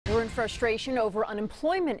frustration over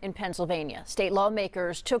unemployment in Pennsylvania. State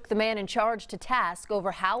lawmakers took the man in charge to task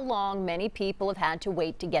over how long many people have had to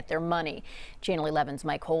wait to get their money. Channel 11's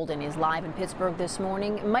Mike Holden is live in Pittsburgh this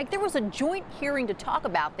morning. Mike, there was a joint hearing to talk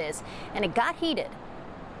about this, and it got heated.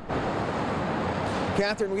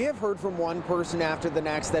 Catherine, we have heard from one person after the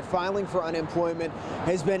next that filing for unemployment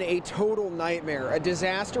has been a total nightmare, a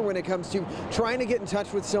disaster when it comes to trying to get in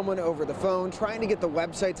touch with someone over the phone, trying to get the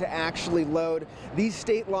website to actually load. These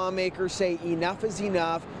state lawmakers say enough is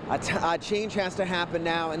enough. A change has to happen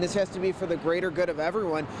now, and this has to be for the greater good of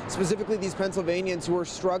everyone, specifically these Pennsylvanians who are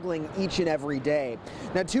struggling each and every day.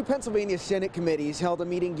 Now, two Pennsylvania Senate committees held a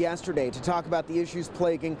meeting yesterday to talk about the issues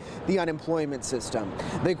plaguing the unemployment system.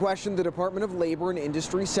 They questioned the Department of Labor and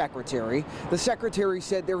Industry Secretary. The secretary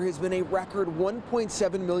said there has been a record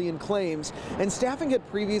 1.7 million claims, and staffing had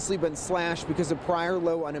previously been slashed because of prior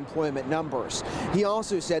low unemployment numbers. He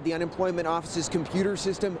also said the unemployment office's computer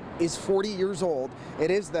system is 40 years old.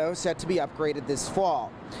 It is, though, set to be upgraded this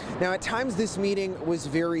fall. Now, at times this meeting was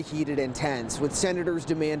very heated and tense, with senators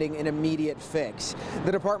demanding an immediate fix.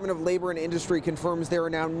 The Department of Labor and Industry confirms there are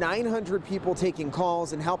now 900 people taking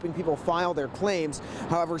calls and helping people file their claims.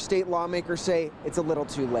 However, state lawmakers say it's a little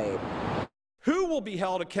too late. Who will be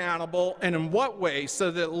held accountable and in what way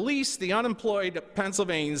so that at least the unemployed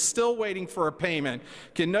Pennsylvanians still waiting for a payment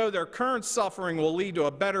can know their current suffering will lead to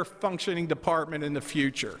a better functioning department in the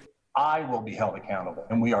future? I will be held accountable,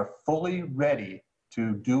 and we are fully ready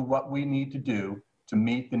to do what we need to do to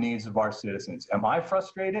meet the needs of our citizens. Am I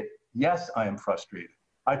frustrated? Yes, I am frustrated.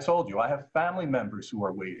 I told you, I have family members who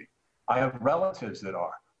are waiting. I have relatives that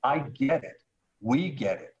are. I get it. We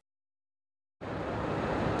get it.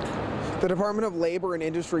 The Department of Labor and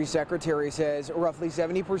Industry Secretary says roughly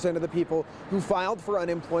 70% of the people who filed for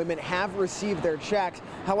unemployment have received their checks.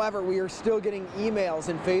 However, we are still getting emails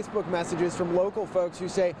and Facebook messages from local folks who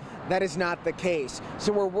say that is not the case.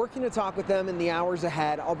 So we're working to talk with them in the hours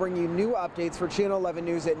ahead. I'll bring you new updates for Channel 11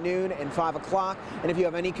 News at noon and 5 o'clock. And if you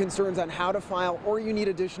have any concerns on how to file or you need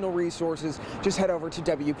additional resources, just head over to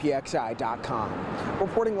wpxi.com.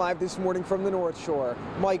 Reporting live this morning from the North Shore,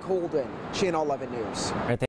 Mike Holden, Channel 11 News.